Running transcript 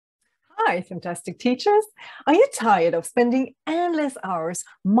Hi, fantastic teachers. Are you tired of spending endless hours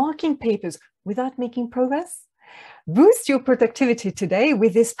marking papers without making progress? Boost your productivity today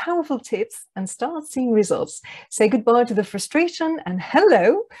with these powerful tips and start seeing results. Say goodbye to the frustration and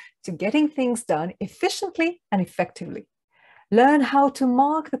hello to getting things done efficiently and effectively. Learn how to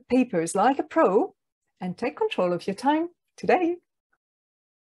mark the papers like a pro and take control of your time today.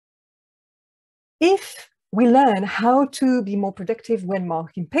 If we learn how to be more productive when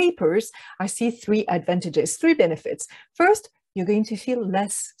marking papers, I see three advantages, three benefits. First, you're going to feel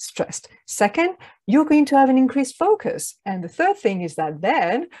less stressed. Second, you're going to have an increased focus. And the third thing is that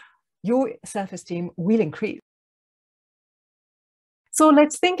then your self-esteem will increase. So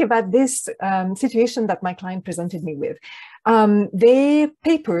let's think about this situation that my client presented me with. Their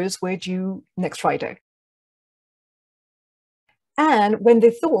papers were due next Friday. And when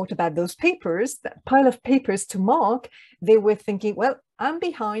they thought about those papers, that pile of papers to mark, they were thinking, well, I'm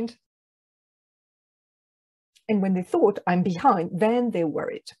behind. And when they thought I'm behind, then they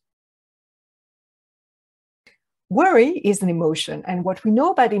worried. Worry is an emotion. And what we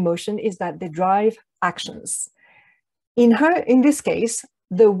know about emotion is that they drive actions. In this case,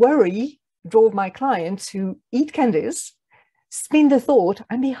 the worry drove my client to eat candies, spin the thought,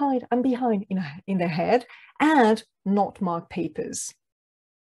 I'm behind in their head, and not mark papers.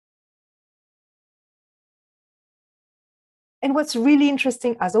 And what's really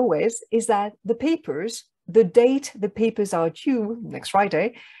interesting, as always, is that the papers, the date the papers are due next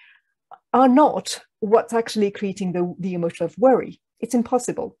Friday, are not what's actually creating the emotion of worry. It's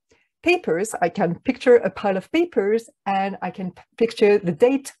impossible. Papers, I can picture a pile of papers and I can picture the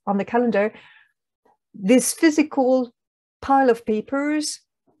date on the calendar. This physical pile of papers,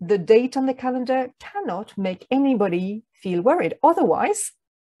 the date on the calendar cannot make anybody feel worried. Otherwise,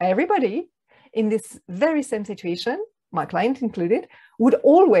 everybody in this very same situation, my client included, would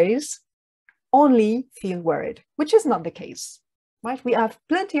always only feel worried, which is not the case, right? We have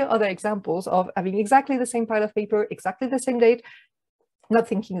plenty of other examples of having exactly the same pile of paper, exactly the same date, not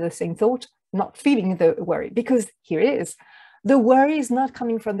thinking the same thought, not feeling the worry, because here it is. The worry is not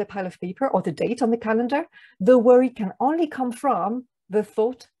coming from the pile of paper or the date on the calendar. The worry can only come from the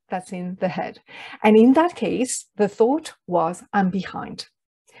thought that's in the head. And in that case, the thought was, I'm behind.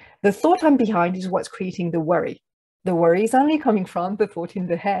 The thought I'm behind is what's creating the worry. The worry is only coming from the thought in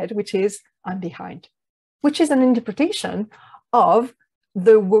the head, which is, I'm behind, which is an interpretation of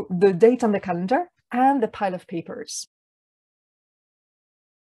the date on the calendar and the pile of papers.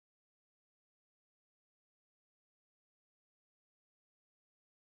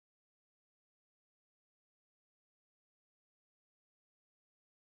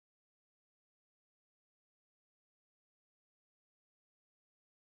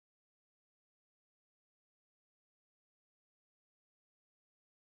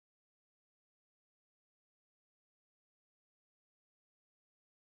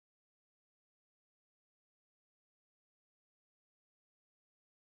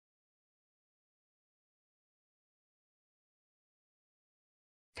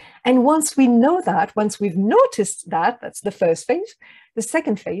 And once we know that, once we've noticed that, that's the first phase. The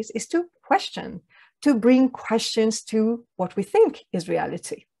second phase is to question, to bring questions to what we think is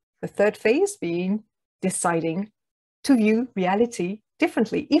reality. The third phase being deciding to view reality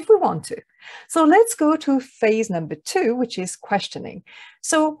differently if we want to. So let's go to phase number 2, which is questioning.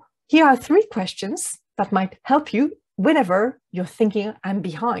 So here are 3 questions that might help you whenever you're thinking I'm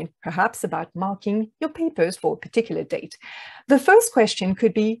behind, perhaps about marking your papers for a particular date. The first question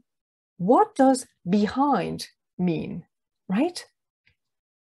could be, what does behind mean, right?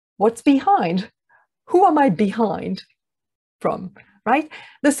 What's behind? Who am I behind from, right?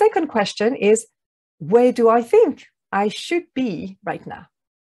 The second question is, where do I think I should be right now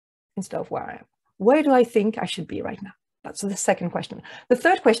instead of where I am? Where do I think I should be right now? That's the second question. The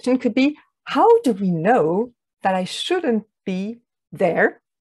third question could be, how do we know that I shouldn't be there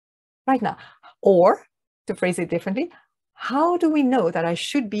right now? Or, to phrase it differently, how do we know that I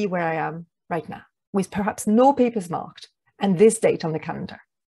should be where I am right now with perhaps no papers marked and this date on the calendar?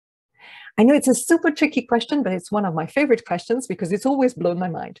 I know it's a super tricky question, but it's one of my favorite questions because it's always blown my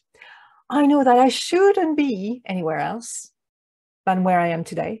mind. I know that I shouldn't be anywhere else than where I am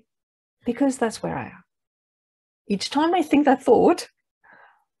today because that's where I am. Each time I think that thought,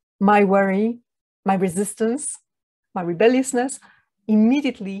 my worry, my resistance, my rebelliousness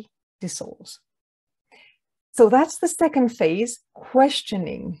immediately dissolves. So that's the second phase,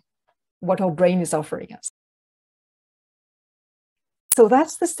 questioning what our brain is offering us. So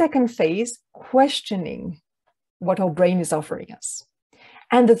that's the second phase, questioning what our brain is offering us.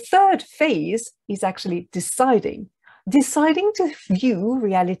 And the third phase is actually deciding. deciding to view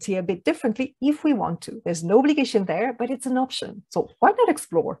reality a bit differently if we want to. There's no obligation there, but it's an option. So why not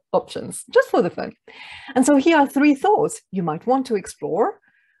explore options just for the fun? And so here are 3 thoughts you might want to explore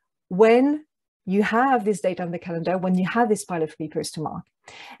when you have this date on the calendar, when you have this pile of papers to mark.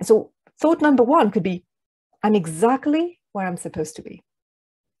 And so thought number 1 could be, I'm exactly where I'm supposed to be.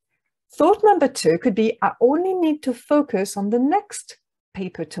 Thought number 2 could be, I only need to focus on the next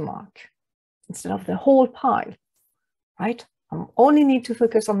paper to mark instead of the whole pile, right? I only need to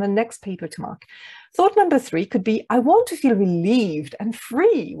focus on the next paper to mark. Thought number 3 could be, I want to feel relieved and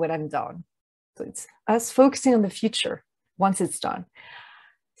free when I'm done. So it's us focusing on the future once it's done.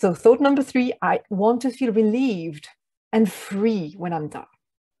 So thought number 3, I want to feel relieved and free when I'm done.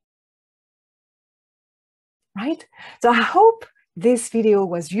 Right? So I hope this video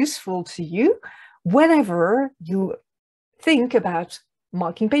was useful to you whenever you think about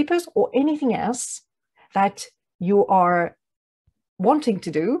marking papers or anything else that you are wanting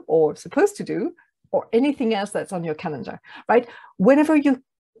to do or supposed to do, or anything else that's on your calendar, right? Whenever you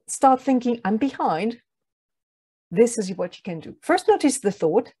start thinking, I'm behind, this is what you can do. First, notice the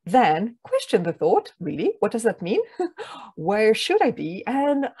thought, then question the thought. Really, what does that mean? Where should I be?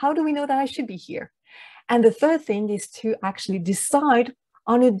 And how do we know that I should be here? And the third thing is to actually decide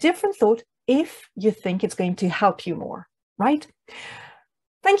on a different thought if you think it's going to help you more, right?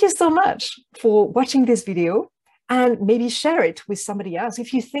 Thank you so much for watching this video, and maybe share it with somebody else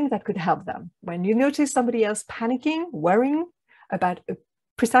if you think that could help them. When you notice somebody else panicking, worrying about a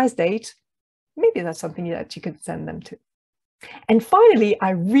precise date, maybe that's something that you could send them to. And finally, I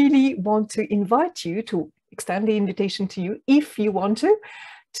really want to invite you to extend the invitation to you, if you want to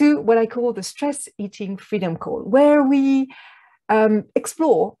what I call the Stress Eating Freedom Call, where we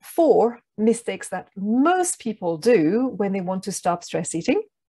explore 4 mistakes that most people do when they want to stop stress eating.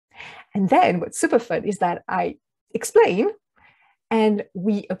 And then what's super fun is that I explain and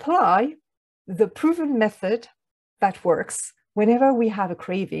we apply the proven method that works whenever we have a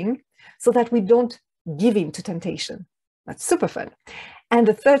craving, so that we don't give in to temptation. That's super fun. And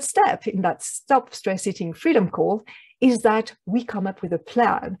the third step in that Stop Stress Eating Freedom Call is that we come up with a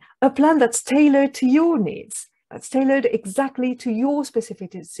plan that's tailored to your needs, that's tailored exactly to your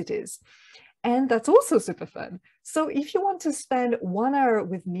specificities. And that's also super fun. So if you want to spend 1 hour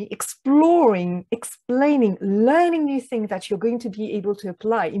with me exploring, explaining, learning new things that you're going to be able to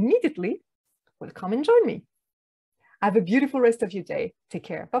apply immediately, well, come and join me. Have a beautiful rest of your day. Take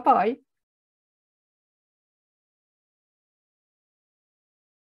care. Bye-bye.